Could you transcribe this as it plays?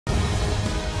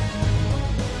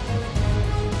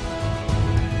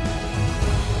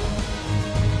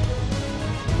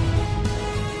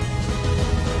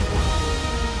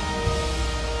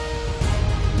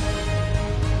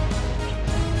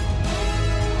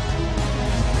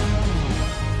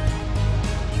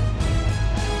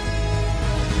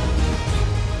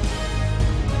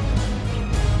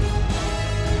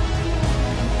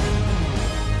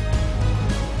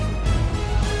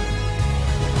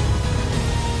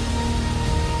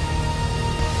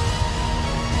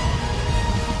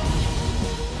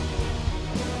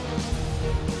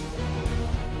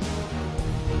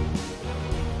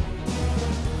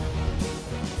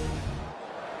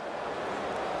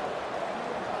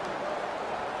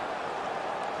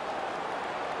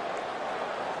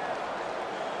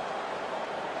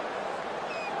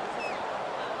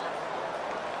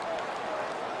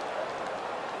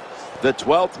The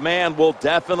 12th man will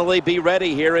definitely be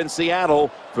ready here in Seattle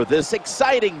for this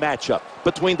exciting matchup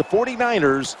between the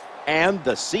 49ers and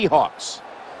the Seahawks.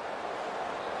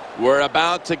 We're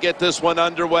about to get this one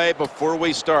underway. Before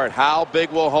we start, how big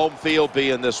will home field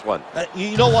be in this one?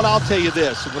 You know what, I'll tell you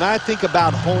this. When I think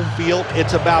about home field,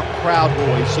 it's about crowd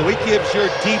noise. So it gives your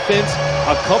defense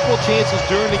a couple chances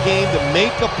during the game to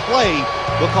make a play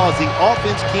because the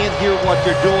offense can't hear what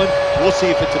they're doing. We'll see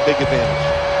if it's a big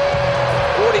advantage.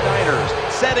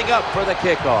 49ers setting up for the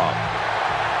kickoff.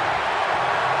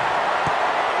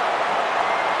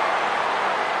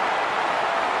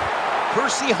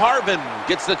 Percy Harvin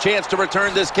gets the chance to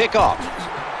return this kickoff.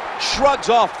 Shrugs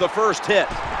off the first hit.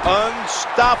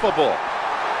 Unstoppable.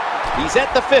 He's at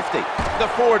the 50, the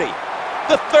 40,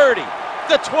 the 30,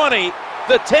 the 20,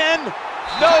 the 10.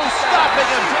 No stopping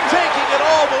him. Taking it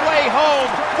all the way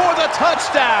home for the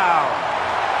touchdown.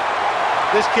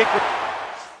 This kick...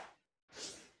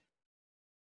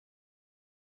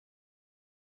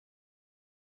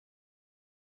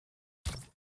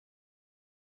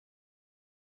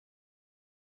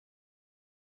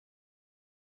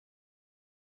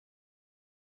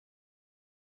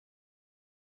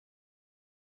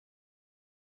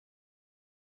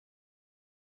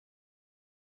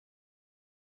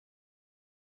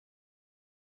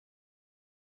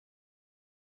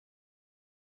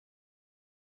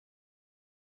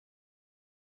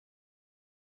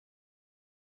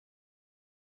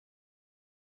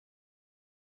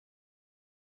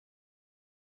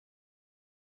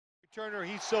 Turner,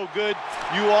 he's so good.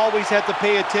 You always have to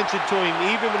pay attention to him.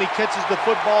 Even when he catches the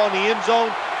football in the end zone,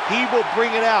 he will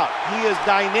bring it out. He is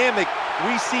dynamic.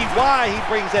 We see why he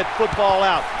brings that football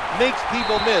out. Makes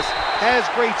people miss, has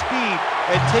great speed,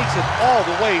 and takes it all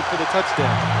the way for the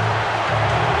touchdown.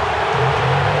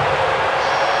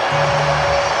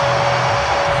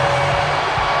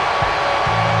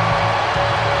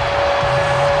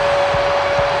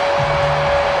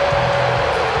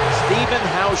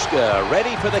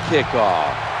 Ready for the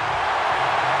kickoff.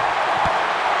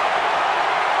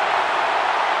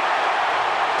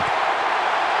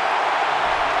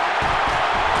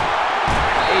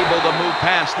 Able to move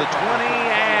past the 20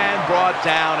 and brought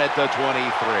down at the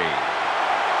 23.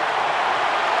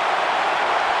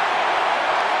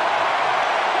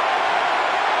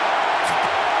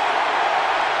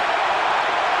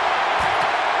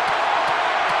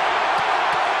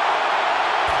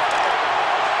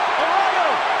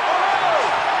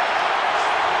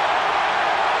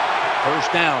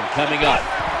 First down coming up.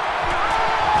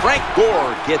 Frank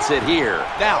Gore gets it here.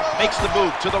 Now makes the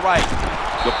move to the right.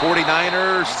 The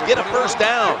 49ers get a first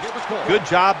down. Good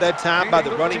job that time by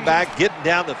the running back getting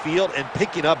down the field and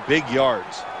picking up big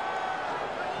yards.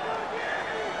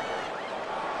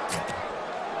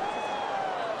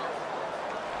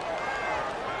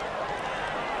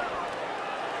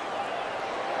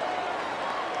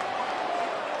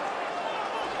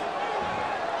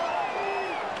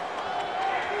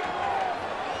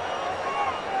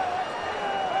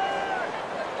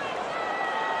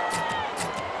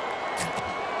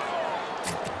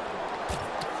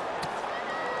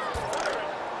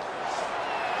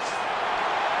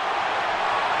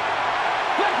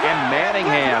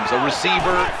 Manningham's a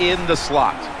receiver in the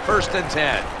slot. First and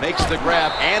 10. Makes the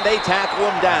grab, and they tackle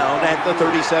him down at the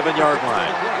 37-yard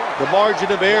line. The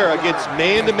margin of error against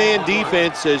man-to-man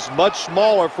defense is much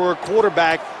smaller for a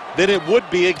quarterback than it would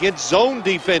be against zone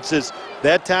defenses.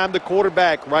 That time the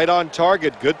quarterback right on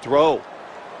target. Good throw.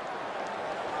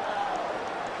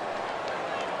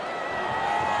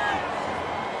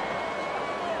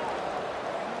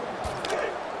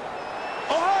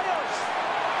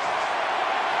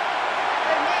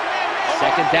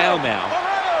 Second down now.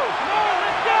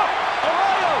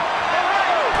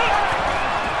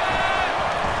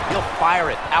 He'll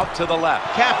fire it out to the left.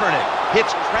 Kaepernick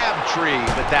hits Crabtree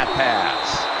with that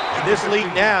pass. In this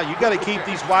league now, you got to keep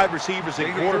these wide receivers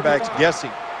and quarterbacks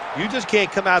guessing. You just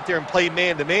can't come out there and play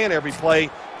man-to-man every play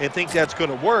and think that's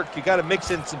going to work. You got to mix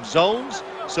in some zones,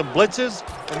 some blitzes,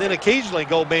 and then occasionally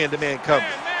go man-to-man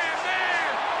coverage.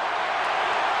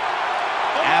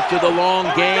 After the long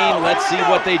game, let's see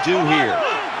what they do here.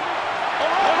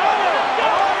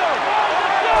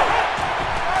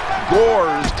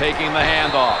 Gore's taking the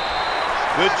handoff.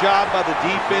 Good job by the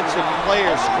defensive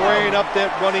player squaring up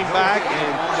that running back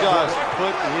and just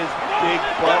put his big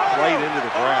butt right into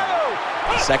the ground.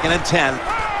 Second and 10.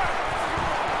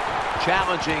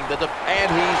 Challenging and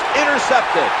he's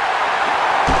intercepted.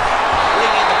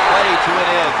 Bringing the play to an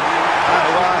end.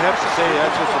 Well, I have to say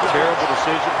that's just a terrible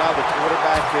decision by the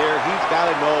quarterback there. He's got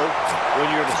to know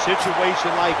when you're in a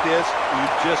situation like this, you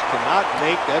just cannot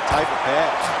make that type of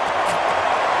pass.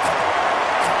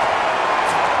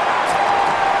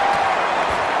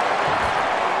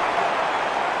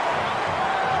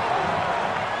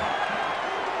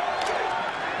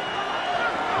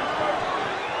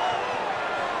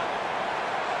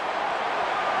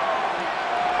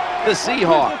 The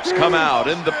Seahawks come out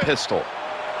in the pistol.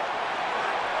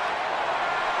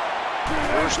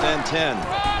 1st and 10.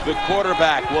 The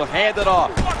quarterback will hand it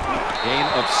off. Gain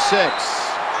of 6.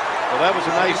 Well, that was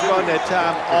a nice run that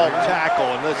time, all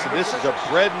tackle. And listen, this is a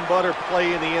bread and butter play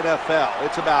in the NFL.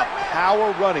 It's about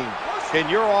power running. Can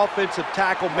your offensive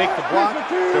tackle make the block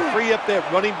to free up that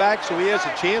running back so he has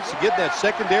a chance to get in that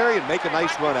secondary and make a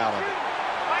nice run out of it?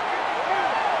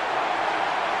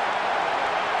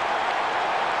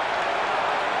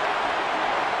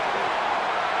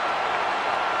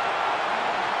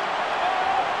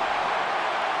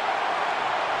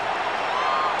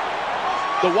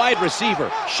 The wide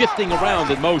receiver shifting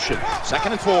around in motion.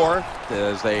 2nd and 4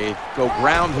 as they go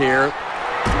ground here.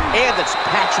 And it's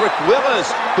Patrick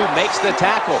Willis who makes the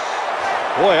tackle.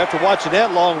 Boy, after watching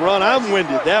that long run, I'm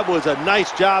winded. That was a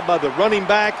nice job by the running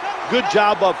back. Good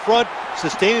job up front,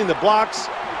 sustaining the blocks.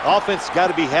 Offense got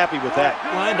to be happy with that.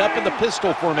 Lined up in the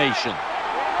pistol formation.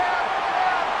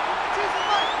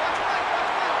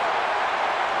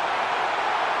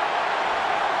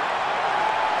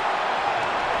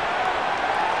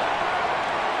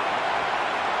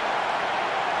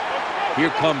 Here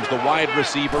comes the wide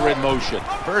receiver in motion.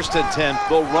 1st and 10.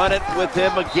 They'll run it with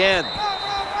him again.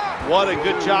 What a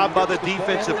good job by the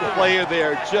defensive player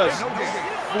there. Just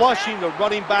flushing the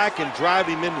running back and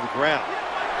driving him into the ground.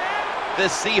 The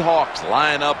Seahawks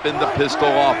line up in the pistol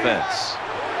offense.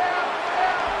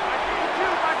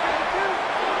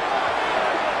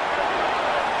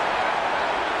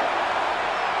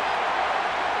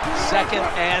 Second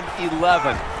and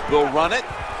 11. They'll run it.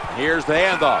 Here's the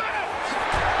handoff.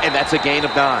 And that's a gain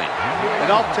of 9. An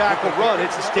off-tackle run,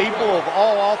 it's a staple of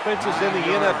all offenses in the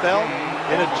NFL.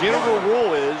 And a general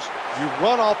rule is you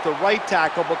run off the right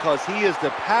tackle because he is the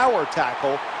power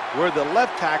tackle, where the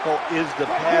left tackle is the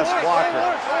pass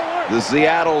blocker. The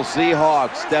Seattle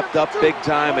Seahawks stepped up big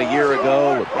time a year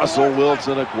ago with Russell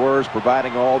Wilson, of course,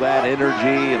 providing all that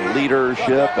energy and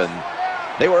leadership. And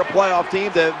they were a playoff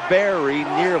team that very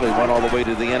nearly went all the way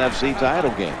to the NFC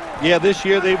title game. Yeah, this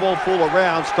year they won't fool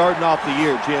around starting off the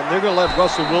year, Jim. They're going to let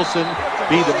Russell Wilson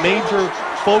be the major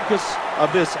focus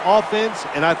of this offense,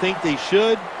 and I think they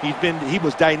should. He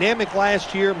was dynamic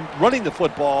last year running the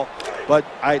football, but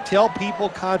I tell people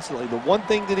constantly the one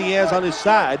thing that he has on his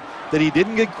side that he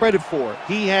didn't get credit for,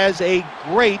 he has a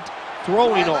great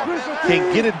throwing arm.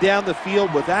 Can get it down the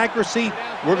field with accuracy.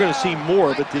 We're going to see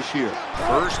more of it this year.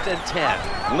 1st and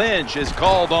 10. Lynch is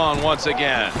called on once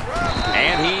again.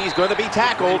 And he's going to be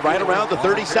tackled right around the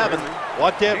 37.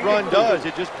 What that run does,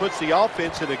 it just puts the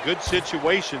offense in a good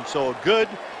situation. So a good,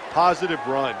 positive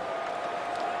run.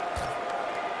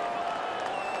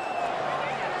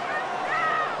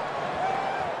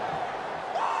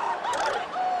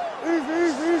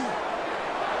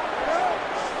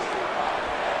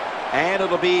 And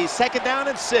it'll be 2nd down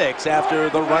and 6 after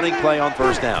the running play on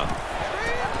 1st down.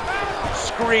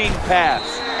 Screen pass,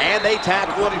 and they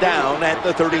tackle him down at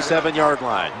the 37-yard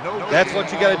line. That's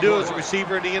what you got to do as a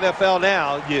receiver in the NFL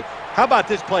now. How about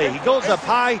this play? He goes up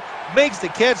high, makes the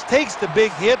catch, takes the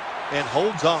big hit, and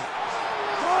holds on.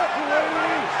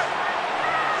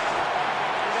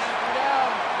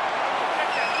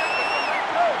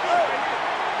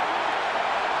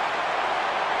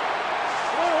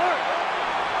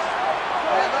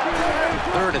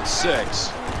 Third and 6.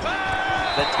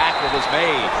 The tackle was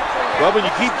made. Well, when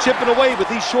you keep chipping away with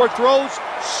these short throws,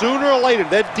 sooner or later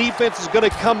that defense is going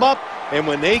to come up, and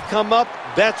when they come up,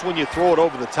 that's when you throw it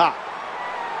over the top.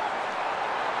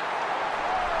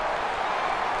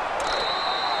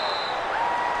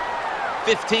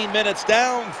 "15 minutes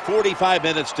down, 45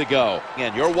 minutes to go.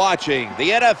 And you're watching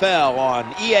the NFL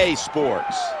on EA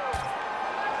Sports.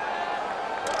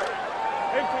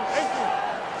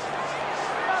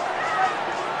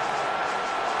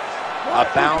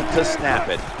 About to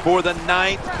snap it for the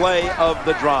 9th play of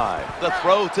the drive. The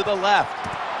throw to the left.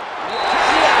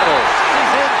 Seattle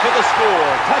is in for the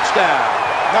score. Touchdown.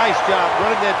 Nice job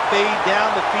running that fade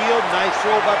down the field. Nice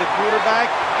throw by the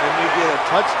quarterback, and we get a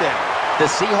touchdown.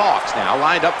 The Seahawks now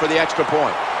lined up for the extra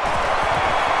point.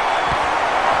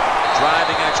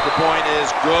 Driving extra point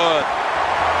is good.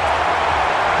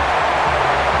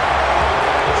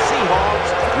 Seahawks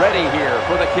ready here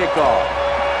for the kickoff.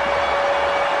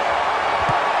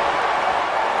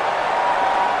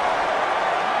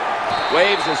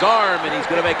 Waves his arm, and he's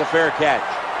going to make a fair catch.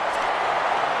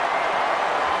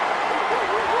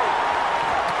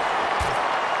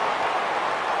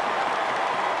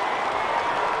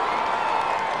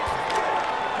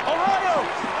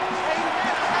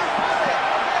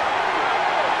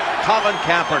 Colin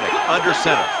Kaepernick under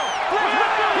center.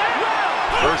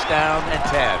 1st down and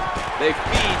 10. They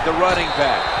feed the running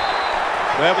back.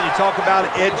 Well, when you talk about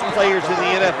edge players in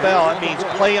the NFL, it means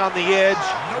play on the edge,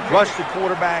 rush the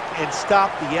quarterback, and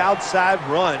stop the outside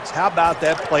runs. How about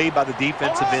that play by the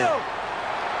defensive end?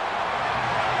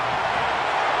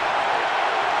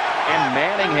 And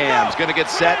Manningham's going to get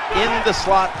set in the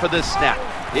slot for this snap.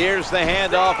 Here's the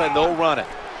handoff, and they'll run it.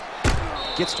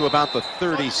 Gets to about the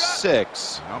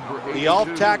 36. The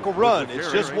off-tackle run,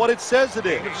 it's just what it says it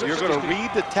is. You're going to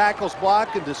read the tackle's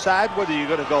block and decide whether you're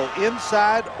going to go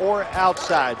inside or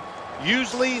outside.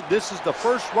 Usually, this is the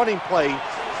first running play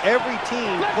every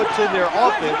team puts in their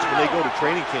offense when they go to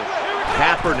training camp.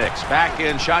 Kaepernick's back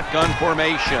in shotgun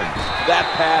formation. That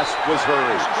pass was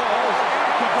hurried.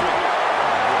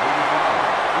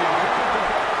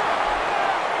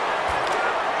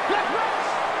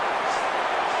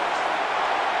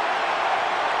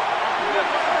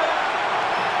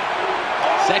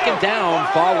 Second down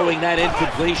following that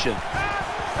incompletion.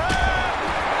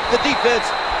 The defense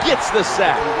gets the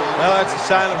sack. Well, that's a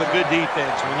sign of a good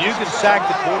defense. When you can sack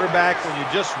the quarterback when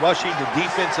you're just rushing the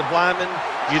defensive lineman,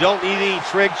 you don't need any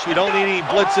tricks, you don't need any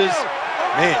blitzes.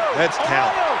 Man, that's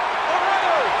talent.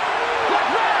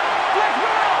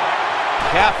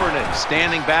 Kaepernick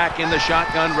standing back in the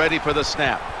shotgun, ready for the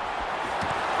snap.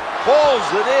 Pulls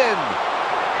it in.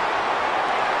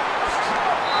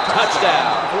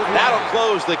 Touchdown. That'll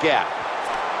close the gap.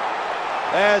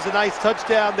 There's a nice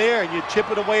touchdown there, and you're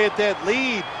chipping away at that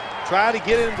lead. Try to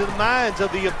get it into the minds of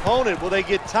the opponent. Will they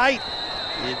get tight?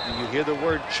 You hear the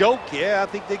word choke? Yeah, I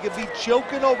think they could be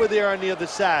choking over there on the other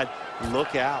side.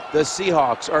 Look out. The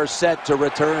Seahawks are set to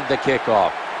return the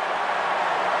kickoff.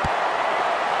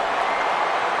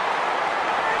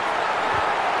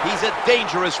 He's a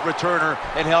dangerous returner,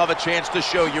 and he'll have a chance to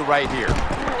show you right here.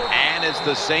 And it's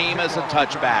the same as a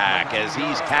touchback as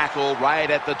he's tackled right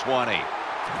at the 20.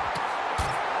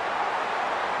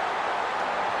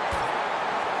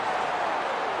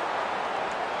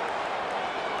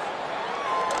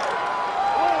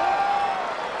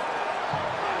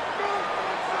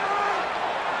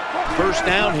 First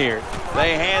down here.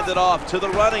 They hand it off to the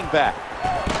running back.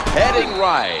 Heading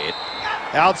right.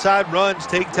 Outside runs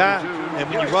take time, and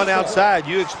when you run outside,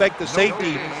 you expect the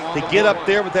safety to get up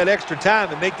there with that extra time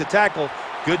and make the tackle.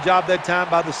 Good job that time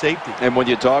by the safety. And when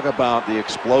you talk about the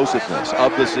explosiveness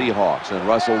of the Seahawks and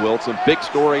Russell Wilson, big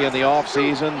story in the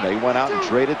offseason, they went out and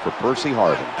traded for Percy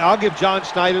Harvin. I'll give John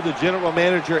Schneider, the general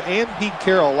manager, and Pete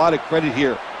Carroll a lot of credit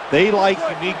here. They like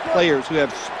unique players who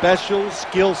have special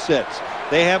skill sets.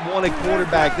 They have one at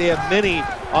quarterback. They have many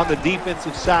on the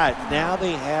defensive side. Now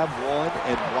they have one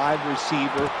at wide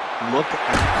receiver. Look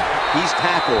out. He's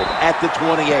tackled at the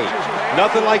 28.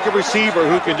 Nothing like a receiver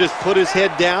who can just put his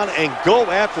head down and go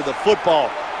after the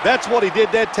football. That's what he did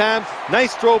that time.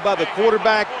 Nice throw by the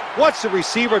quarterback. Watch the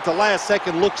receiver at the last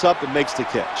second, looks up and makes the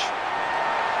catch.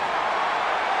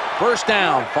 First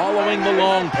down following the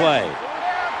long play.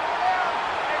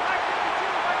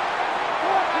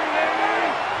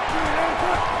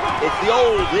 It's the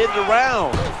old end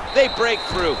around. They break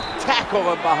through, tackle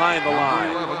him behind the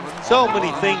line. So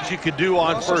many things you could do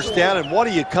on first down, and what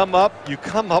do you come up? You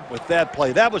come up with that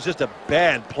play. That was just a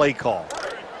bad play call.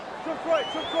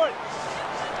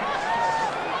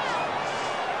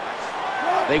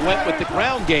 They went with the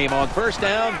ground game on first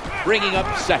down, bringing up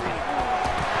second.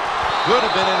 Could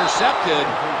have been intercepted.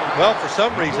 Well, for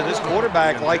some reason, this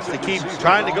quarterback likes to keep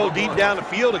trying to go deep down the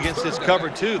field against this cover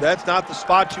two. That's not the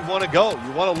spot you want to go.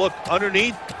 You want to look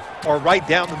underneath or right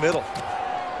down the middle.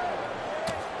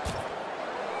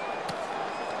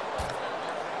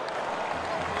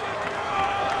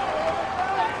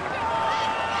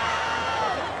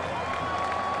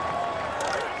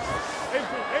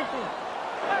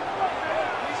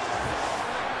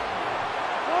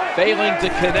 Failing to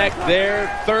connect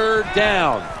there, third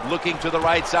down. Looking to the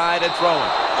right side and throwing.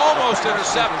 Almost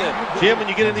intercepted. Jim, when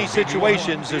you get in these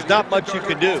situations, there's not much you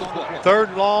can do. Third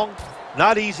and long,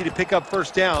 not easy to pick up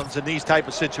first downs in these type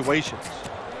of situations.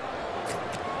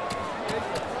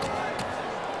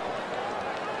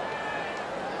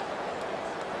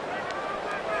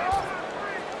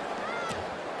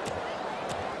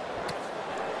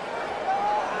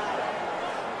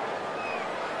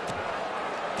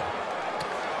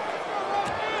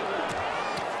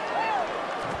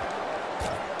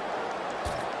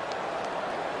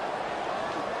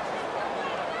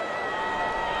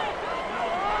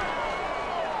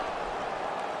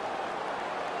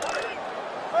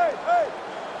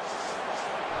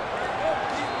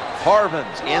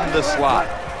 Harvin's in the slot.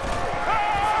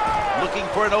 Looking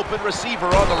for an open receiver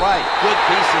on the right. Good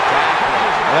piece of tackling.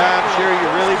 Yeah, I'm sure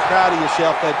you're really proud of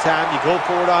yourself that time. You go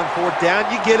for it on fourth down.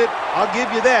 You get it. I'll give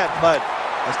you that, but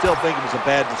I still think it was a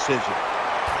bad decision.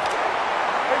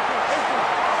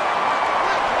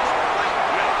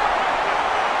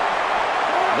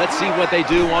 Let's see what they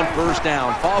do on first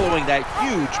down following that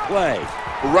huge play.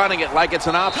 Running it like it's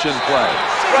an option play.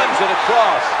 Runs it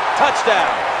across. Touchdown.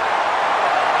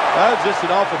 That was just an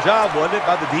awful job, wasn't it,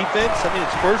 by the defense? I mean,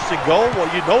 it's first and goal. Well,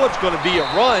 you know it's going to be a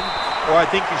run, or I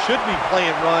think you should be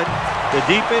playing run. The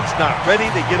defense not ready.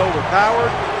 They get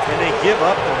overpowered, and they give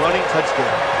up the running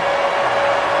touchdown.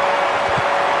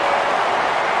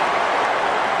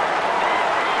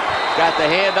 Got the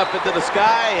hand up into the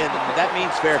sky, and that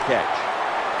means fair catch.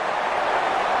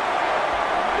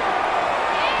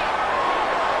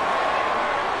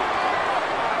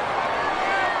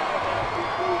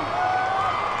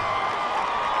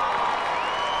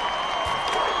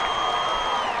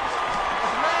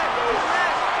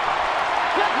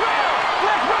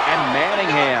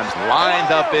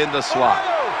 Lined up in the slot.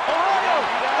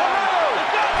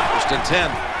 First and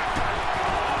 10.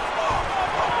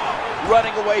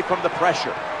 Running away from the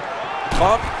pressure.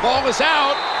 Bump. Ball is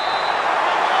out.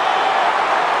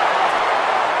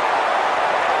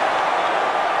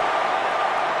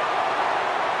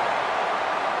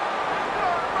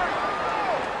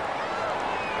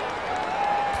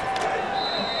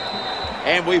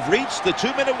 And we've reached the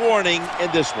 2-minute warning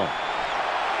in this one.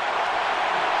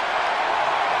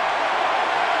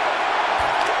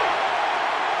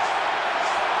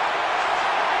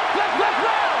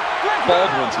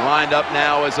 Baldwin's lined up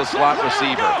now as a slot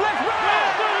receiver.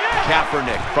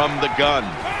 Kaepernick from the gun.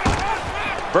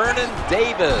 Vernon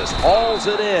Davis hauls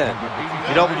it in.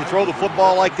 You know, when you throw the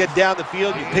football like that down the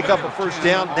field, you pick up a first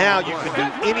down. Now you can do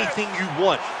anything you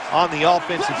want on the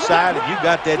offensive side, and you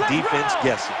got that defense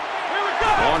guessing.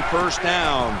 On first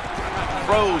down,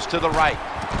 throws to the right.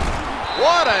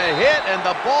 What a hit, and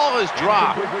the ball is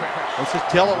dropped. Let's just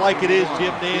tell it like it is,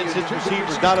 Jim Nance. His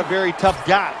receiver's not a very tough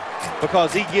guy.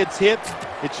 Because he gets hit,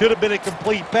 it should have been a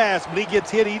complete pass. When he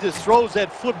gets hit, he just throws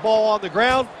that football on the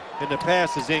ground, and the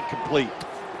pass is incomplete.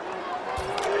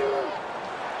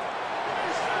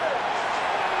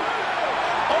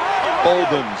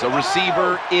 Bolden's a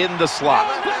receiver in the slot.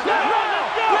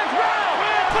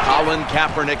 Colin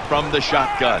Kaepernick from the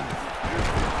shotgun.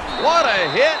 What a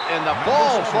hit, and the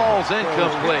ball falls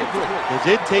incomplete. Does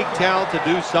it take talent to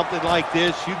do something like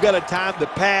this? You've got to time the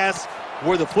pass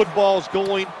where the football's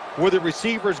going, where the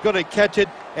receiver's going to catch it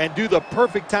and do the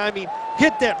perfect timing,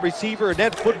 hit that receiver, and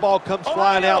that football comes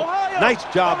flying out. Nice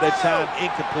job that time,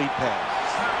 incomplete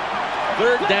pass.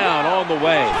 Third down on the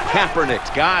way.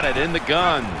 Kaepernick's got it in the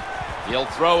gun. He'll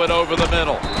throw it over the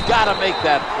middle. Got to make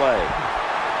that play.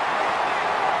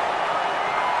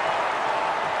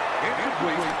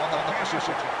 Incomplete on the pass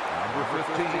attempt. Number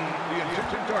 15, the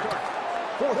intended target.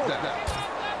 Fourth down.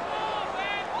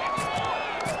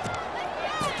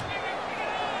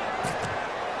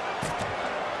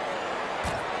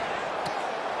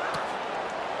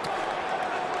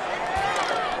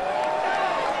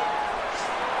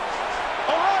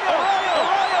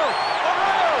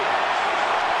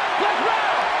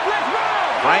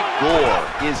 Frank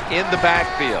Gore is in the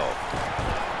backfield.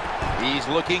 He's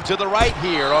looking to the right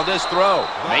here on this throw.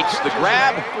 Makes the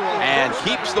grab and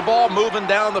keeps the ball moving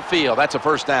down the field. That's a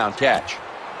first down catch.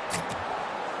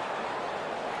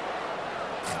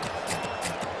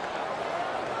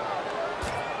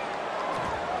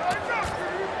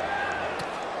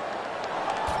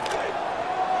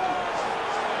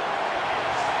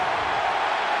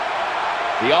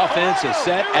 The offense is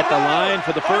set at the line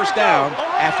for the first down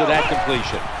after that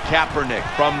completion. Kaepernick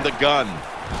from the gun.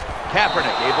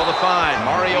 Kaepernick able to find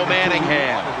Mario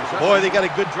Manningham. Boy, they got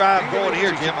a good drive going here,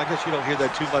 Jim. I guess you don't hear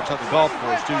that too much on the golf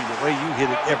course, do you? The way you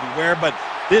hit it everywhere. But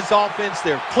this offense,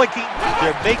 they're clicking,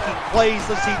 they're making plays.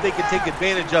 Let's see if they can take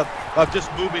advantage of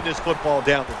just moving this football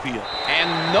down the field. And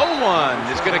no one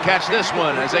is going to catch this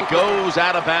one as it goes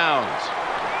out of bounds.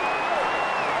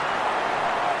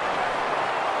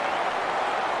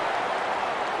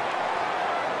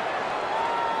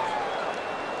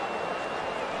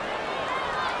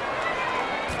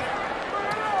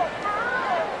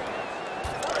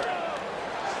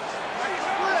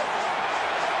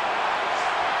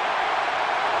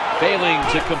 Failing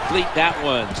to complete that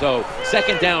one, so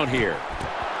second down here.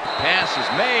 Pass is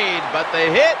made, but the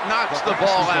hit knocks the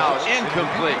ball out.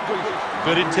 Incomplete.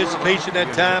 Good anticipation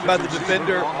that time by the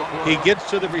defender. He gets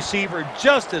to the receiver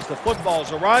just as the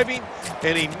football's arriving,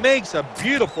 and he makes a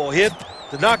beautiful hit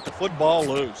to knock the football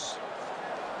loose.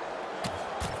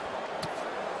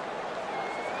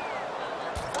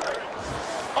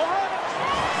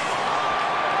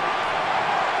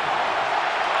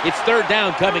 It's third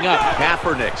down coming up.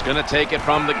 Kaepernick's going to take it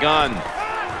from the gun.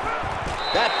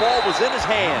 That ball was in his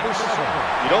hands.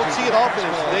 You don't see it often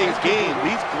in today's game.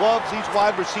 These gloves these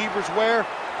wide receivers wear,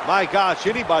 my gosh,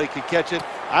 anybody could catch it.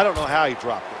 I don't know how he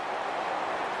dropped it.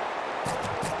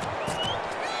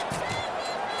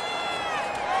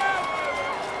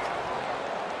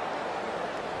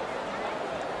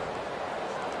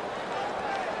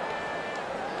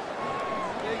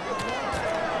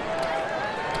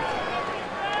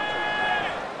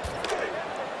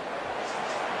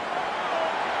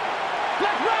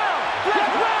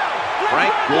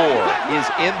 Frank Gore is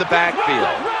in the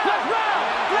backfield.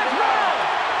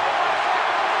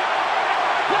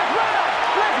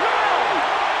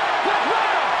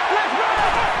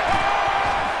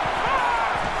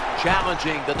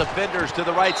 Challenging the defenders to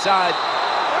the right side.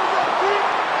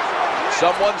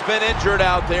 Someone's been injured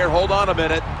out there. Hold on a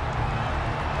minute.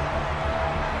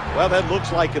 Well, that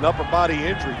looks like an upper body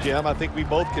injury, Jim. I think we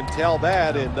both can tell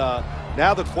that. And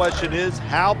now the question is,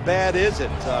 how bad is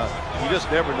it? You just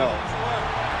never know.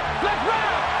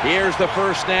 Here's the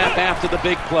first snap after the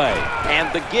big play. And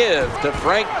the give to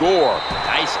Frank Gore.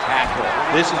 Nice tackle.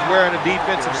 This is where on the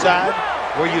defensive side,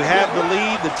 where you have the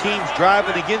lead, the team's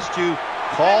driving against you,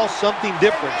 call something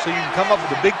different so you can come up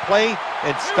with a big play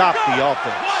and stop the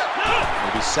offense.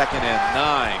 Maybe 2nd and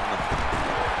 9.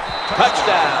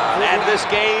 Touchdown. And this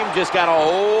game just got a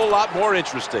whole lot more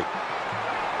interesting.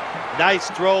 Nice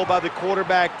throw by the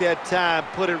quarterback that time.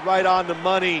 Put it right on the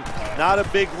money. Not a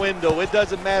big window. It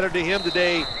doesn't matter to him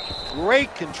today.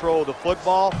 Great control of the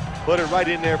football. Put it right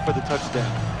in there for the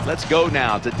touchdown. Let's go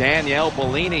now to Danielle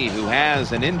Bellini, who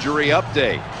has an injury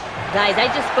update. Guys,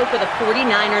 I just spoke with a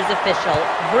 49ers official.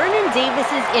 Vernon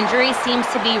Davis's injury seems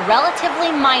to be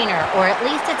relatively minor, or at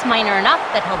least it's minor enough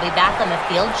that he'll be back on the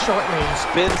field shortly.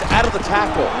 Spins out of the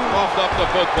tackle. Coughed up the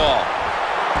football.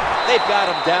 They've got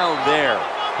him down there.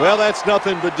 Well, that's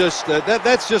nothing but just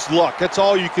that's just luck. That's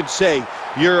all you can say.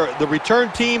 You're the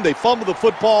return team. They fumble the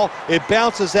football. It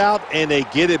bounces out, and they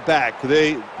get it back.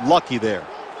 They lucky there.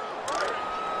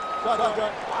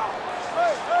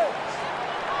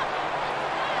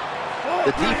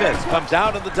 The defense comes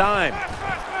out on the dime.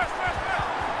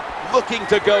 Looking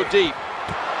to go deep.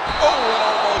 Oh, it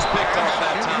almost picked off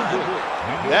that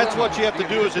time. That's what you have to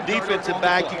do as a defensive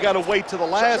back. You got to wait to the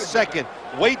last second.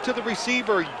 Wait till the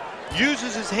receiver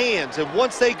uses his hands, and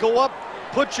once they go up,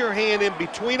 put your hand in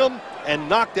between them and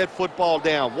knock that football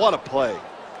down. What a play.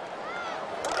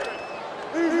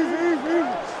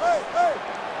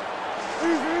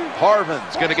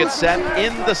 Harvin's going to get set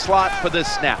in the slot for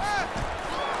this snap.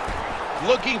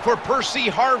 Looking for Percy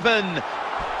Harvin,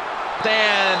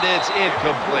 and it's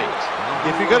incomplete.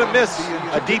 If you're going to miss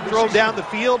a deep throw down the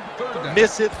field,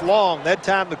 miss it long. That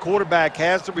time the quarterback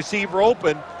has the receiver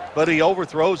open, but he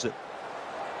overthrows it.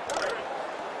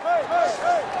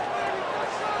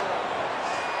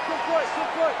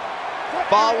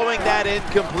 Following that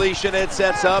incompletion, it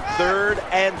sets up 3rd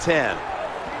and 10.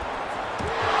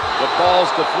 The ball's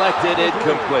deflected,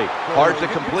 incomplete. Hard to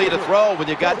complete a throw when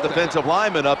you got defensive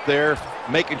linemen up there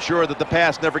making sure that the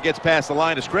pass never gets past the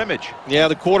line of scrimmage. Yeah,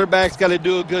 the quarterback's got to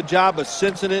do a good job of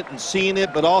sensing it and seeing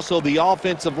it, but also the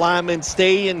offensive linemen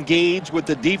stay engaged with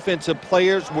the defensive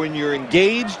players. When you're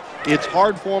engaged, it's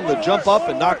hard for them to jump up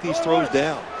and knock these throws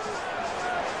down.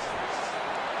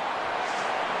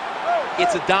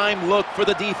 It's a dime look for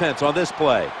the defense on this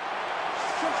play.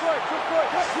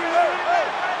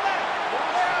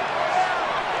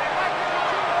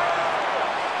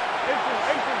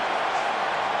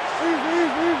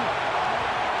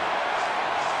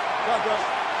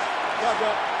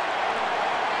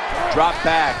 Drop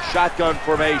back, shotgun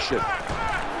formation.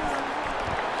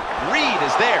 Reed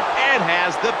is there and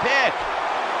has the pick.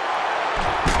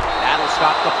 That'll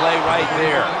stop the play right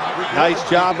there. Nice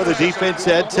job of the defense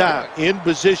that time. In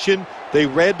position, they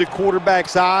read the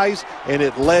quarterback's eyes, and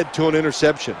it led to an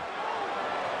interception.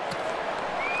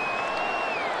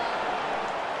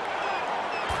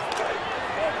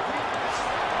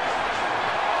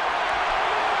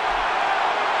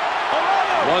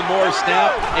 One more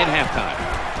snap in halftime.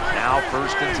 Now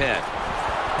 1st and 10.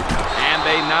 And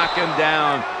they knock him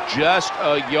down just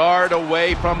a yard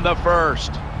away from the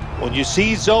first. When you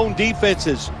see zone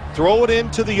defenses, throw it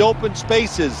into the open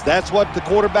spaces. That's what the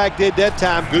quarterback did that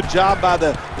time. Good job by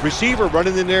the receiver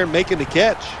running in there and making the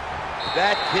catch.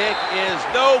 That kick is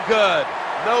no good.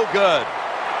 No good.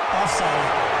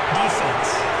 Offside.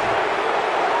 Defense.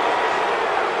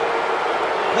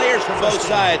 Players from both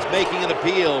sides making an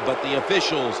appeal, but the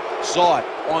officials saw it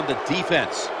on the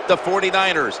defense. The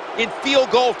 49ers in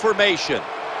field goal formation.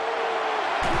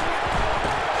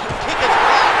 Kick is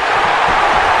blocked.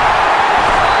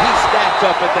 He stacked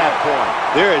up at that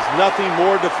point. There is nothing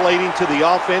more deflating to the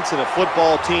offense and a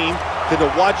football team than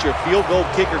to watch your field goal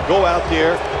kicker go out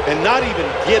there and not even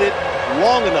get it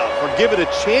long enough or give it a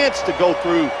chance to go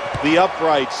through the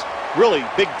uprights. Really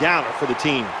big downer for the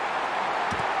team.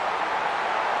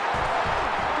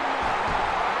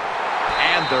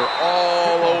 And they're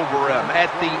all over him at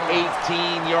the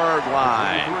 18-yard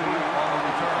line.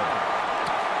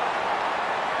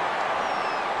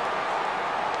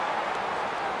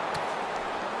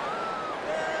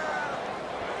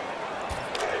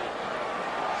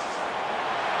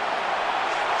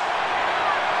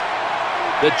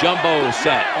 The jumbo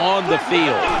set on the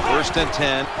field. 1st and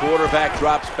 10. Quarterback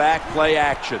drops back, play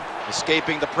action.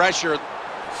 Escaping the pressure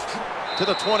to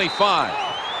the 25.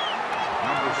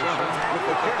 Number 7 with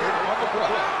the kicker on the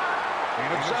play.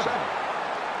 Gain of 7.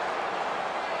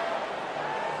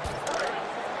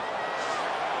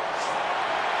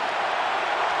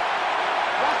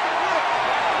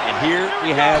 And here we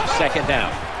have 2nd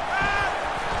down.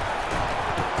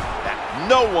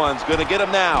 No one's going to get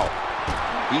him now.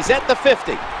 He's at the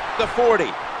 50, the 40,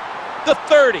 the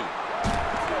 30.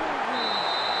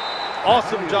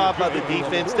 Awesome job by the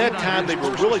defense. That time they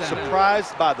were really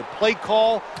surprised by the play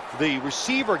call. The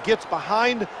receiver gets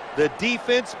behind the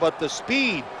defense, but the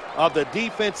speed of the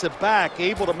defensive back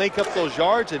able to make up those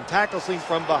yards and tackles him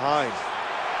from behind.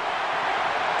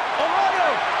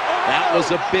 That was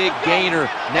a big gainer.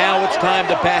 Now it's time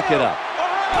to back it up.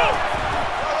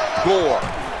 Gore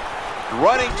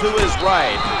running to his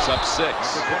right. It's up 6.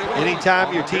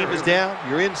 Anytime your team is down,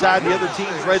 you're inside the other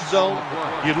team's red zone,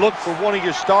 you look for one of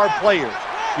your star players,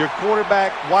 your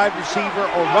quarterback, wide receiver,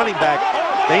 or running back.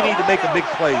 They need to make a big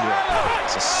play here.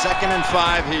 It's a 2nd and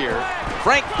 5 here.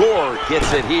 Frank Gore gets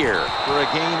it here for a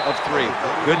gain of 3.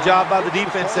 Good job by the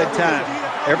defense that time.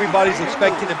 Everybody's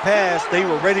expecting a pass. They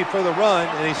were ready for the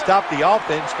run, and they stopped the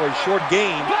offense for a short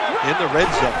gain in the red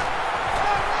zone.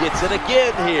 Gets it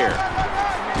again here.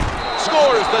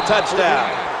 Scores the touchdown.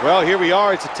 Well, here we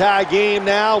are. It's a tie game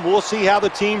now. We'll see how the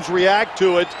teams react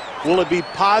to it. Will it be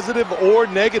positive or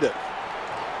negative?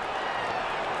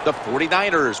 The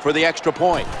 49ers for the extra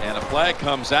point. And a flag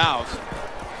comes out.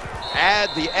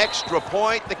 Add the extra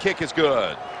point. The kick is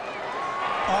good.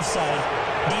 Offside.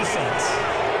 Defense.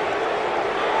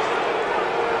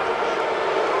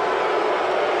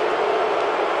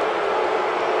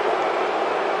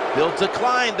 They'll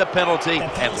decline the penalty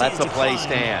and let the play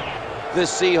stand. The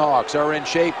Seahawks are in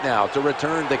shape now to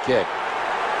return the kick.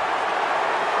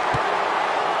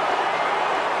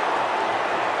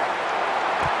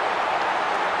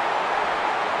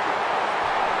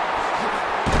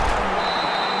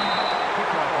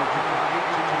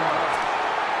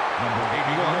 Number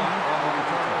 81 on the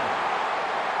return.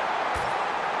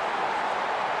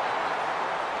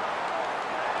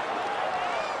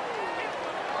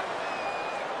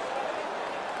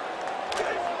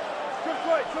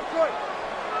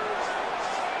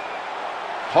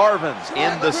 Harvin's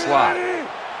in the slot.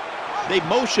 They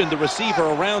motion the receiver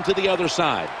around to the other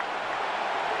side.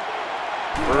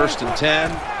 1st and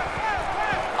 10.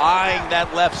 Eyeing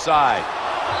that left side.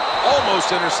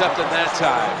 Almost intercepted that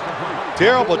time.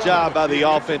 Terrible job by the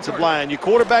offensive line. Your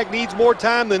quarterback needs more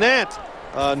time than that.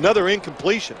 Another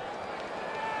incompletion.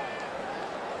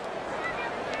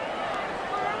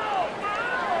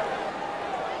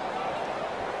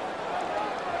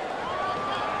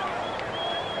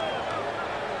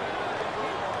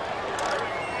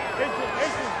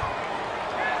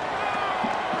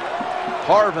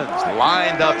 Harvin's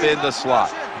lined up in the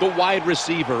slot. The wide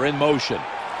receiver in motion.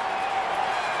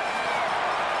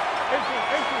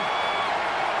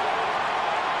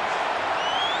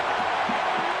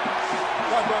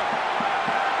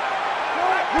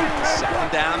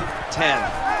 Second down, 10.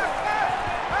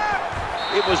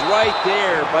 It was right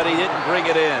there, but he didn't bring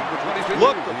it in.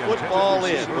 Look the football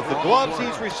in. With the gloves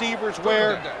these receivers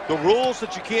wear, the rules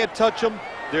that you can't touch them,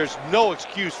 there's no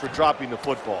excuse for dropping the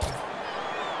football.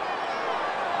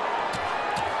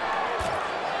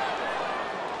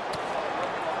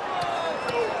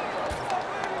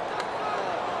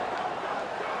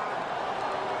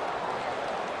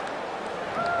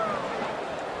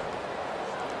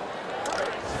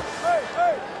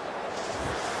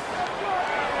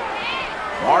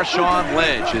 Marshawn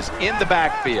Lynch is in the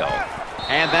backfield,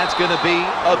 and that's going to be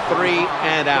a 3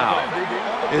 and out.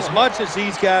 As much as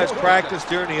these guys practice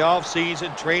during the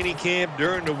offseason, training camp,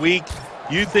 during the week,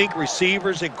 you think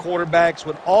receivers and quarterbacks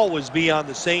would always be on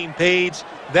the same page.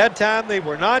 That time they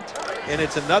were not, and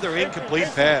it's another incomplete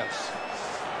pass.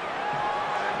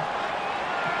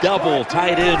 Double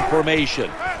tight end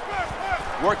formation.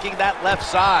 Working that left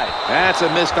side. That's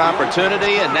a missed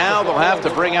opportunity, and now they'll have to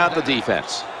bring out the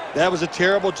defense. That was a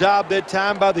terrible job that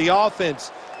time by the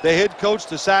offense. the head coach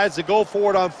decides to go for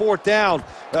it on 4th down.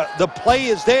 The play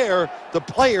is there. The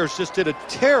players just did a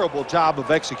terrible job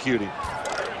of executing.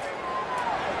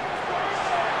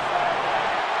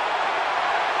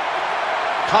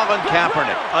 Colin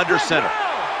Kaepernick under center.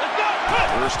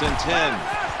 1st and 10.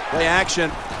 Play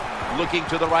action. Looking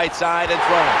to the right side and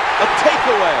throwing. A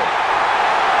takeaway.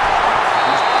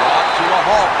 He's brought to a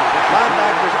halt.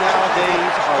 Linebackers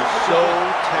nowadays are so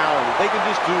talented. They can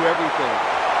just do everything.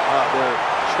 They're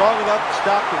strong enough to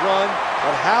stop the run.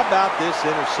 But how about this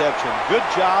interception? Good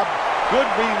job. Good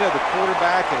reading of the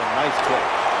quarterback and a nice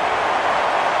catch.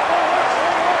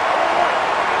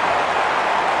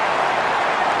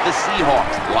 The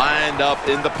Seahawks lined up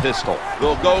in the pistol.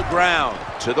 They'll go ground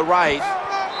to the right.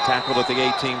 Tackled at the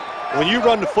 18. When you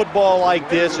run the football like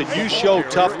this and you show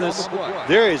toughness,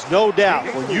 there is no doubt.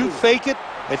 When you fake it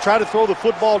and try to throw the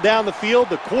football down the field,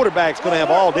 the quarterback's going to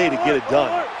have all day to get it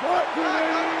done.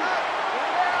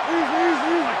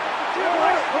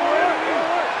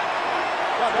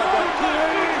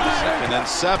 2nd and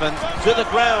 7 to the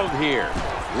ground here.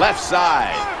 Left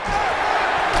side.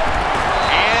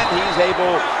 He's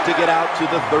able to get out to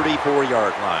the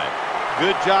 34-yard line.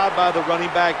 Good job by the running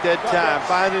back that time,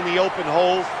 finding the open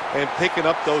hole and picking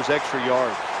up those extra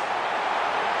yards.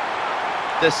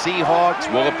 The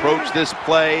Seahawks will approach this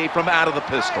play from out of the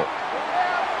pistol.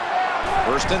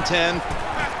 1st and 10.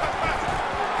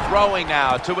 Throwing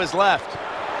now to his left.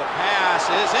 The pass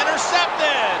is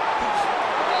intercepted.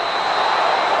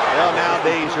 Well,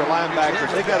 nowadays, your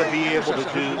linebackers, they got to be able to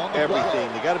do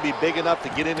everything. They got to be big enough to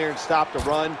get in there and stop the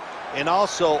run, and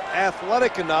also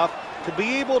athletic enough to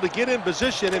be able to get in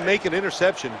position and make an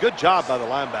interception. Good job by the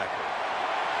linebacker.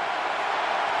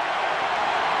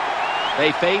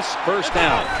 They face 1st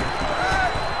down.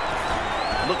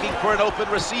 Looking for an open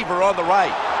receiver on the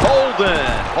right. Holden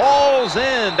hauls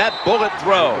in that bullet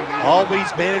throw.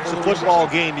 Always manage the football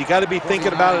game. You got to be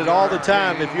thinking about it all the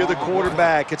time. If you're the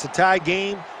quarterback, it's a tie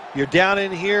game. You're down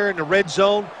in here in the red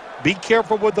zone. Be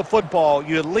careful with the football.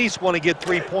 You at least want to get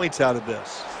 3 points out of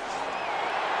this.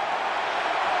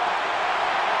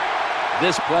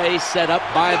 This play set up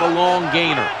by the long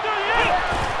gainer.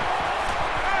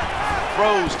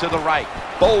 Throws to the right.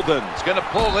 Bolden's going to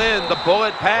pull in the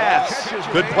bullet pass.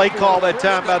 Good play call that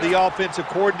time by the offensive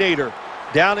coordinator.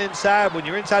 Down inside, when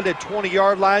you're inside that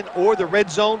 20-yard line or the red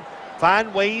zone,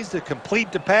 find ways to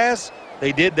complete the pass.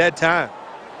 They did that time.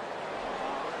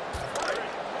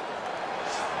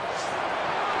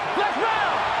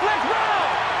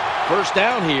 First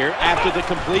down here after the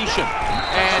completion.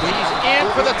 And he's in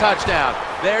for the touchdown.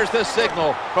 There's the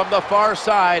signal from the far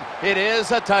side. It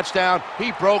is a touchdown.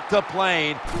 He broke the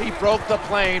plane. He broke the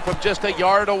plane from just a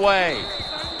yard away.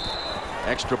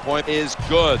 Extra point is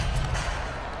good.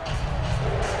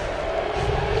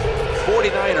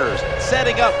 49ers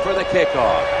setting up for the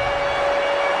kickoff.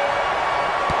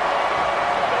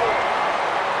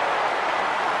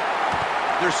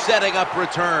 They're setting up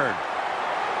return.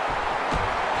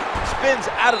 Spins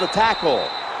out of the tackle.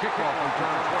 Kickoff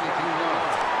return 22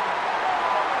 yards.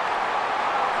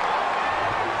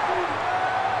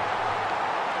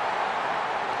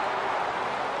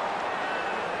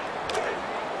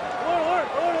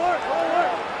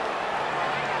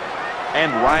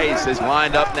 And Rice is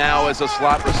lined up now as a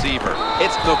slot receiver.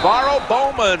 It's Navarro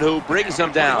Bowman who brings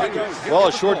him down. Well,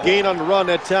 a short gain on the run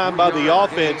that time by the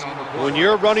offense. When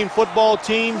you're a running football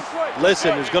team, listen,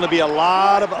 there's going to be a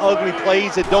lot of ugly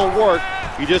plays that don't work.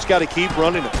 You just got to keep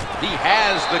running them. He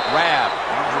has the grab.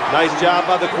 Nice job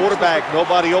by the quarterback.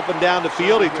 Nobody open down the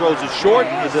field. He throws it short.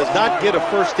 He does not get a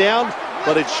first down,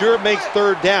 but it sure makes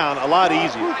 3rd down a lot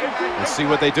easier. Let's see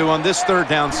what they do on this 3rd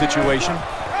down situation.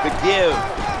 The give.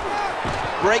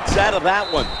 Breaks out of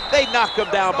that one. They knock him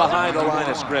down behind the line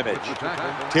of scrimmage.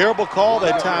 Terrible call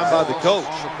that time by the coach.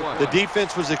 The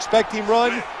defense was expecting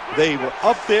run. They were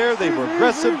up there. They were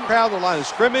aggressive, crowd the line of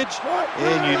scrimmage,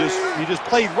 and you just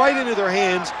played right into their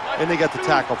hands, and they got the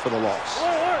tackle for the loss.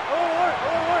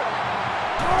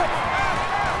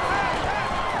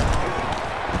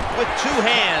 With 2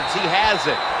 hands, he has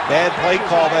it. Bad play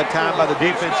call that time by the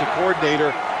defensive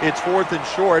coordinator. It's 4th and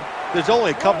short. There's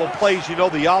only a couple plays you know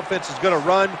the offense is going to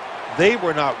run. They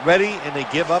were not ready, and they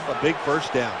give up a big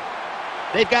first down.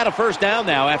 They've got a first down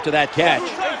now after that catch.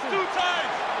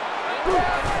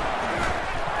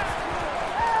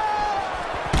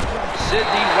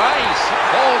 Sidney Rice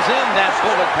pulls in that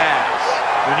bullet pass.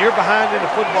 When you're behind in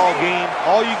a football game,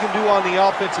 all you can do on the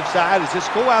offensive side is just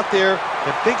go out there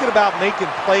and thinking about making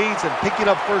plays and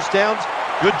picking up first downs.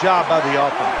 Good job by the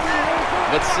offense.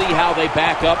 Let's see how they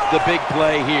back up the big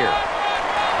play here.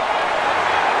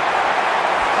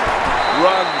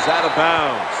 Runs out of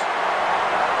bounds.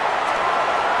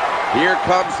 Here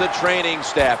comes the training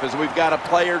staff as we've got a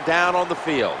player down on the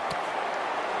field.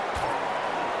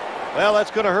 Well,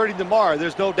 that's going to hurt him tomorrow.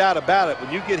 There's no doubt about it.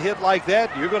 When you get hit like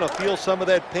that, you're going to feel some of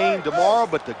that pain tomorrow.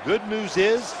 But the good news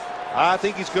is, I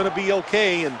think he's going to be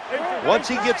okay. And once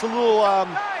he gets a little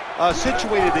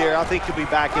situated there, I think he'll be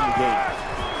back in the game.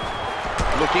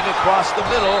 Looking across the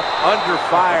middle, under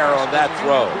fire on that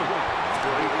throw.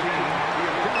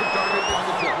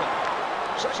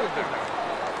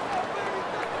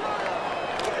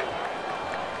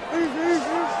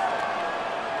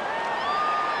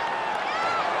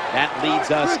 That leads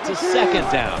us to second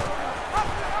down.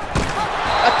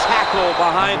 A tackle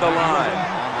behind the line.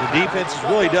 The defense has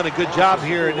really done a good job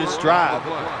here in this drive.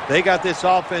 They got this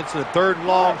offense in a 3rd and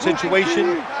long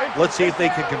situation. Let's see if they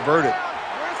can convert it.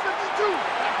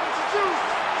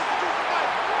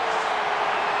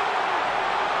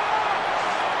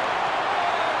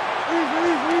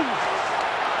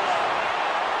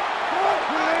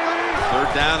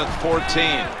 Third down at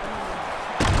 14.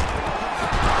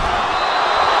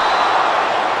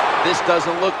 This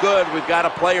doesn't look good. We've got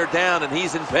a player down, and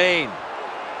he's in pain.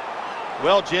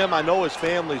 Well, Jim, I know his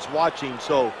family's watching,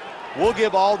 so we'll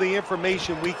give all the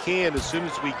information we can as soon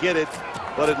as we get it.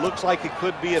 But it looks like it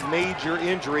could be a major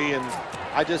injury, and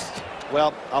I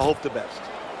hope the best.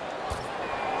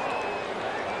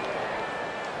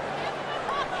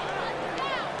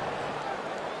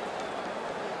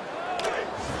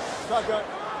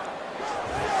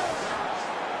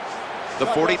 The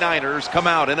 49ers come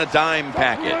out in a dime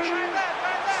package.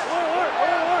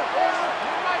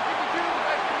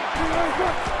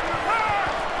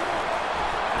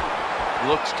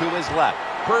 Looks to his left.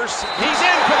 He's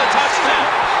in for the touchdown.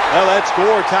 Well, that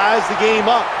score ties the game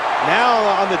up. Now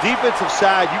on the defensive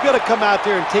side, you got to come out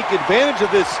there and take advantage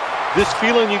of this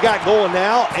feeling you got going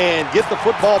now and get the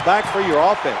football back for your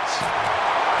offense.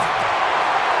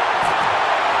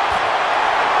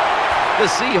 The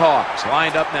Seahawks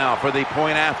lined up now for the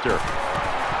point after.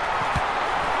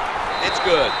 It's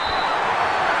good.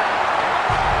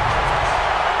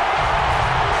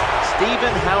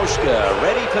 Steven Hauschka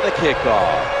ready for the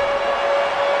kickoff.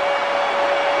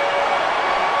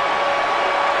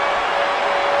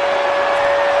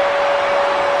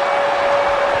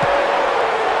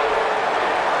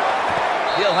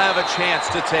 He'll have a chance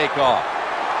to take off.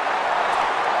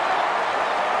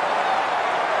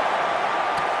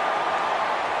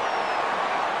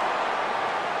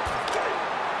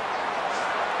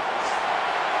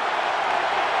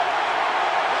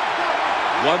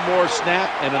 One more snap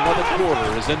and another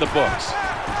quarter is in the books.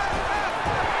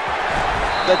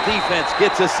 The defense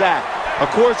gets a sack. Of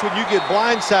course, when you get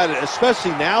blindsided,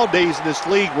 especially nowadays in this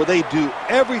league where they do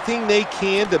everything they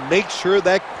can to make sure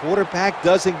that quarterback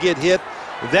doesn't get hit,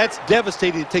 that's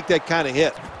devastating to take that kind of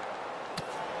hit.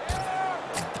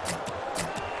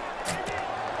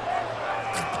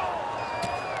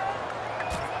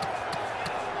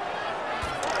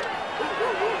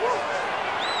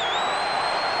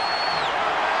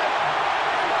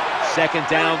 Second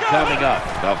down coming up.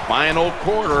 The final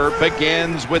quarter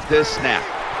begins with this snap.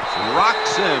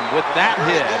 Rocks him with that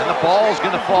hit, and the ball's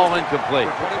going to fall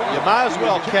incomplete. You might as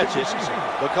well catch it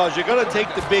because you're going to take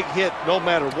the big hit no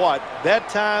matter what. That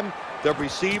time, the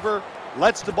receiver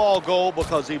lets the ball go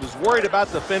because he was worried about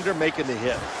the defender making the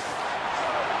hit.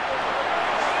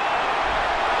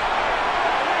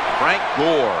 Frank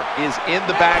Gore is in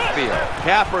the backfield.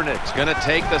 Kaepernick's going to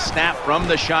take the snap from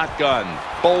the shotgun.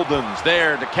 Bolden's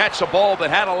there to catch a ball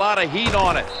that had a lot of heat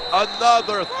on it.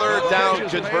 Another third down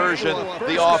conversion.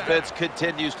 The offense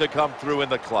continues to come through in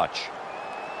the clutch.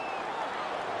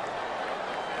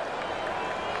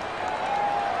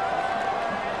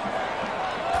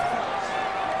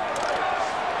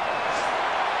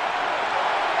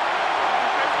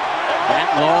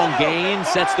 That long gain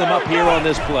sets them up here on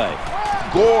this play.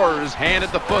 Gore's handed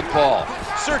the football,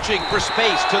 searching for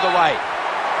space to the right.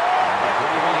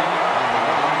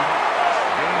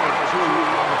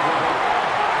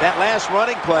 That last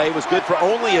running play was good for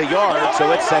only a yard,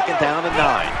 so it's second down and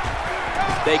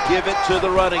 9. They give it to the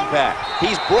running back.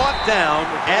 He's brought down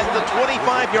at the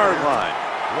 25-yard line.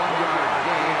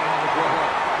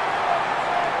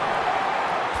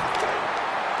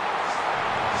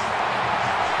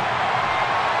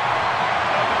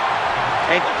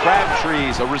 And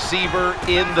Crabtree's a receiver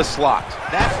in the slot.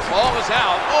 That ball is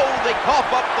out. Oh, they cough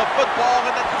up the football,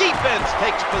 and the defense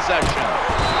takes possession.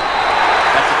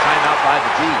 That's a timeout by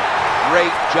the D.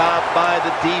 Great job by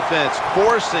the defense,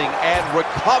 forcing and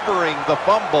recovering the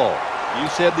fumble.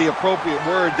 You said the appropriate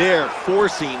word there,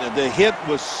 forcing. The hit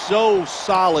was so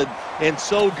solid and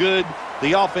so good.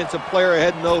 The offensive player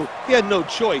had no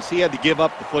choice. He had to give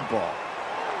up the football.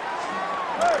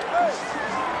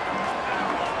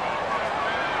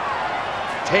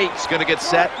 Tate's going to get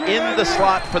set in the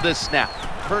slot for this snap.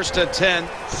 1st and 10,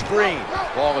 screen.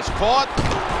 Ball is caught.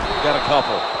 Got a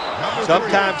couple.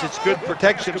 Sometimes it's good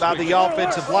protection by the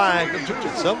offensive line, and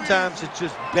sometimes it's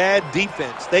just bad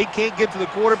defense. They can't get to the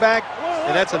quarterback,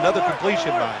 and that's another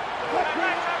completion by him.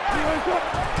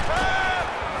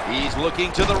 He's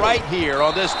looking to the right here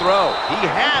on this throw. He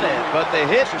had it, but the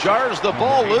hit jars the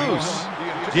ball loose.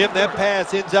 Jim, that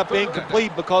pass ends up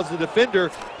incomplete because the defender,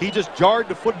 he just jarred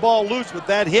the football loose with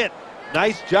that hit.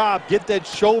 Nice job. Get that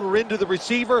shoulder into the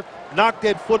receiver, knock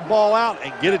that football out,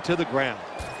 and get it to the ground.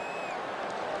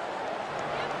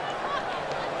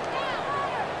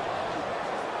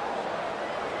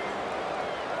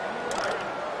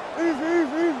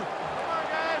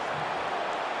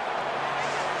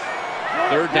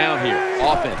 Third down here.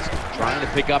 Offense trying to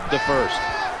pick up the first.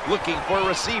 Looking for a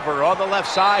receiver on the left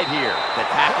side here. The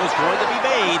tackle's going to be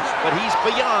made, but he's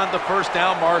beyond the first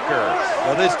down marker.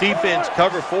 Well, this defense,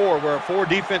 cover 4, where 4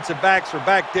 defensive backs are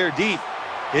back there deep.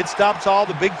 It stops all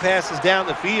the big passes down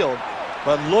the field.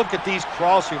 But look at these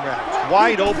crossing routes.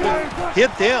 Wide open,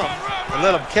 hit them, and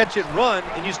let them catch it and run,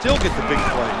 and you still get the big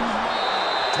plays.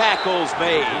 Tackles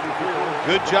made.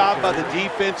 Good job by the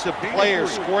defensive player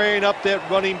squaring up that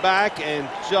running back and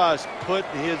just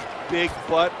putting his big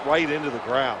butt right into the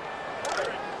ground.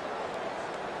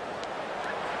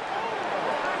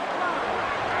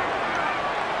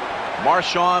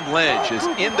 Marshawn Lynch is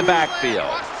in the backfield.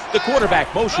 The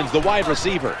quarterback motions the wide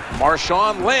receiver.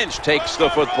 Marshawn Lynch takes the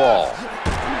football.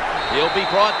 He'll be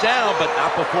brought down, but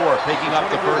not before picking up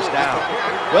the first down.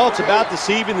 Well, it's about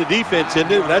deceiving the defense, isn't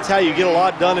it? That's how you get a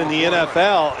lot done in the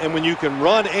NFL. And when you can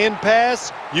run and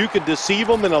pass, you can deceive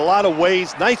them in a lot of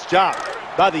ways. Nice job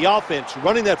by the offense,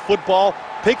 running that football,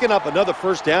 picking up another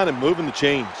first down and moving the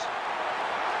chains.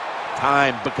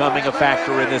 Time becoming a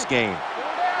factor in this game.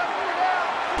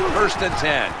 1st and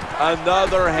 10.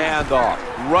 Another handoff.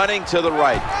 Running to the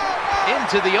right.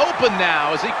 Into the open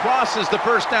now as he crosses the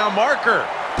first down marker.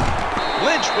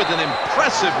 Lynch with an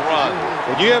impressive run.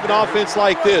 When you have an offense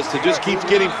like this that just keeps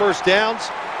getting first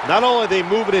downs, not only are they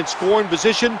moving in scoring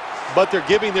position, but they're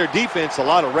giving their defense a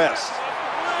lot of rest.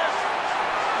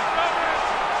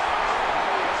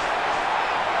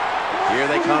 Here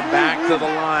they come back to the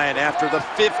line after the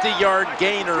 50-yard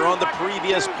gainer on the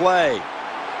previous play.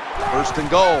 1st and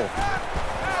goal.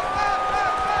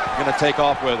 Going to take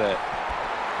off with it.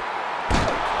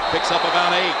 Picks up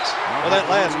about 8. Well, that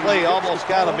last play almost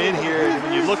got them in here. And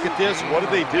when you look at this, what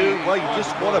do? Well, you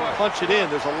just want to punch it in.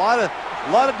 There's a lot of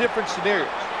different scenarios.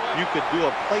 You could do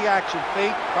a play-action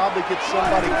fake, probably get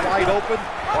somebody wide open,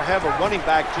 or have a running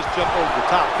back just jump over the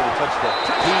top for the touchdown.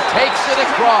 He takes it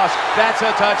across. That's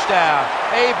a touchdown.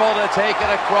 Able to take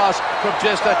it across from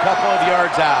just a couple of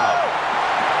yards out.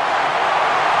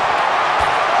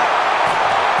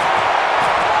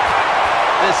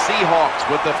 The Seahawks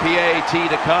with the PAT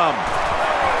to come.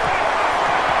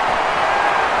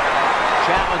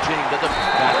 Challenging the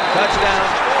touchdown,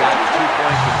 got the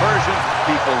 2-point conversion.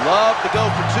 People love to go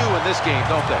for 2 in this game,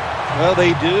 don't they? Well,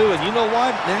 they do, and you know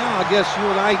what? Now I guess you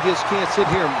and I just can't sit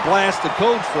here and blast the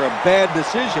coach for a bad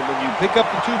decision. When you pick up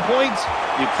the 2 points,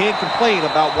 you can't complain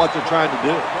about what they're trying to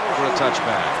do. For a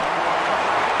touchback.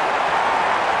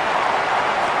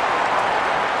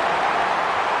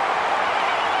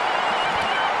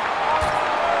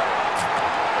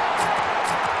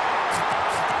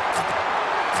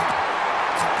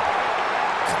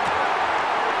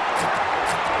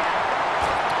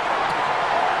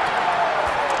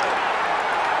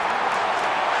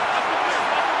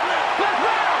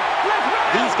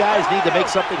 Guys need to make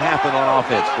something happen on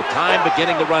offense with time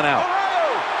beginning to run out.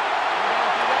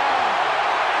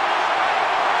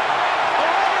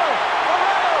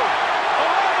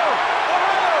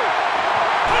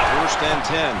 1st and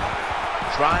 10.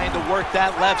 Trying to work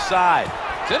that left side.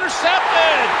 It's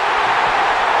intercepted.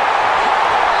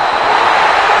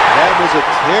 That was a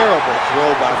terrible throw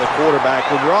by the quarterback.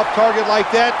 When you're off target like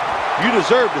that, you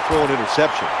deserve to throw an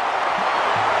interception.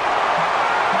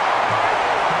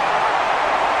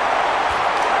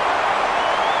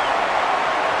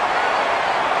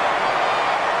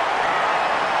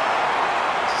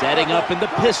 Setting up in the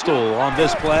pistol on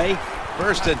this play.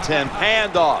 1st and 10,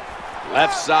 handoff,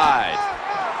 left side.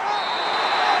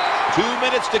 2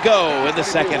 minutes to go in the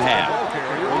second half.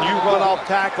 When you run off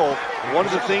tackle, one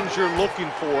of the things you're looking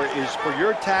for is for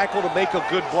your tackle to make a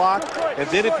good block, and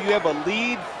then if you have a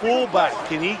lead fullback,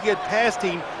 can he get past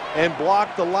him and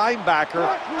block the linebacker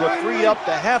to free up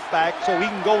the halfback so he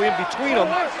can go in between them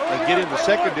and get in the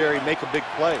secondary and make a big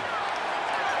play.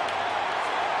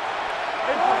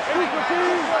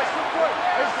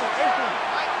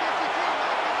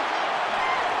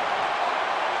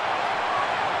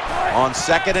 On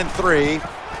 2nd and 3.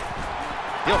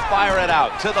 He'll fire it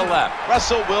out to the left.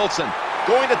 Russell Wilson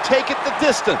going to take it the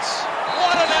distance.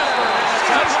 What an effort, and a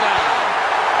touchdown.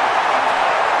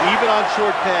 Even on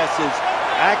short passes,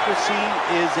 accuracy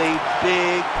is a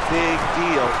big, big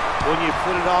deal. When you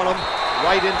put it on them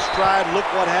right in stride, look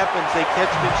what happens. They catch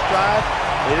them in stride.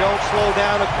 They don't slow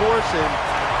down, of course, and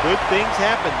good things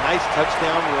happen. Nice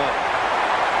touchdown run.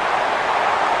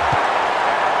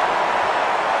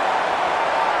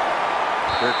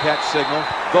 Fair catch signal.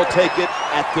 They'll take it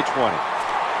at the 20.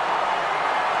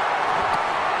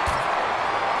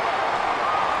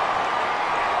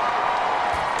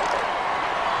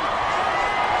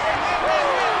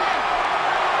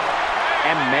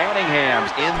 And Manningham's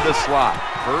in the slot.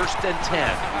 1st and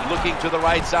 10. Looking to the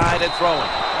right side and throwing.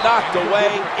 Knocked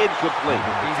away, incomplete.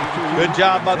 Good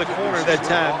job by the corner that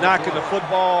time, knocking the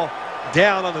football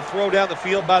down on the throw down the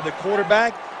field by the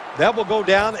quarterback. That will go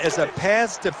down as a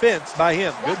pass defense by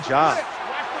him. Good job.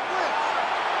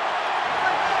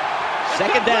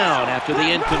 2nd down after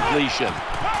the incompletion.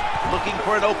 Looking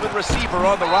for an open receiver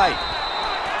on the right.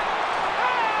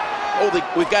 Oh,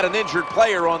 we've got an injured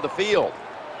player on the field.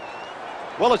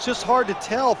 Well, it's just hard to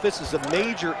tell if this is a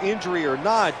major injury or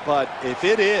not, but if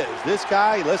it is, this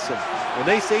guy, listen, when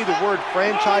they say the word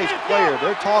franchise player,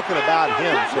 they're talking about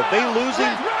him. So if they lose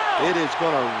him, it is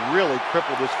going to really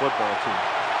cripple this football team.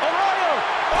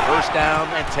 1st down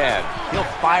and 10. He'll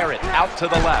fire it out to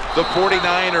the left. The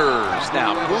 49ers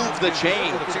now move the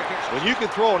chains. When you can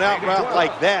throw an out route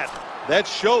like that, that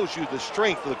shows you the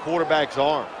strength of the quarterback's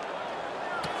arm.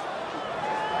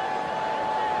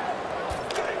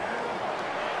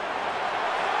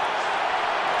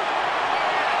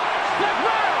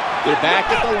 They're back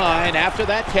at the line after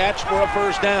that catch for a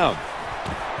 1st down.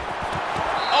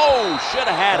 Oh, should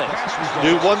have had it.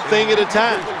 Do one thing at a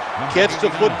time. Catch the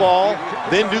football,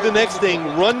 then do the next thing,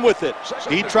 run with it.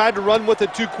 He tried to run with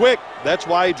it too quick. That's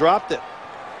why he dropped it.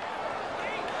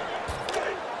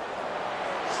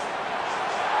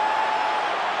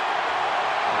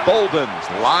 Bolden's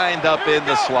lined up in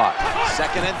the slot.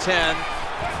 2nd and 10.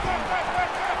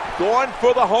 Going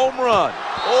for the home run.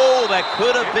 Oh, that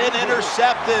could have been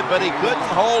intercepted, but he couldn't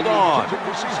hold on.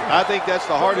 I think that's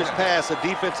the hardest pass a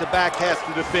defensive back has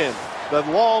to defend. The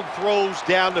long throws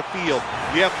down the field.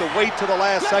 You have to wait to the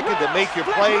last second to make your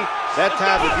play. That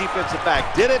time the defensive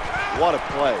back did it. What a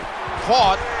play.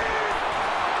 Caught.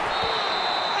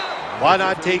 Why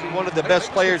not take one of the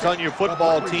best players on your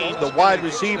football team, the wide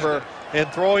receiver, and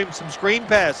throw him some screen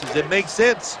passes? It makes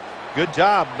sense. Good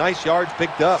job. Nice yards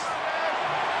picked up.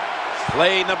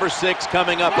 Play number 6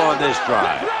 coming up on this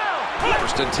drive.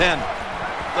 1st and 10.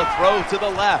 The throw to the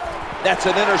left. That's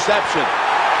an interception.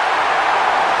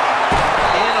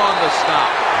 In on the stop.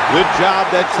 Good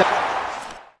job. That's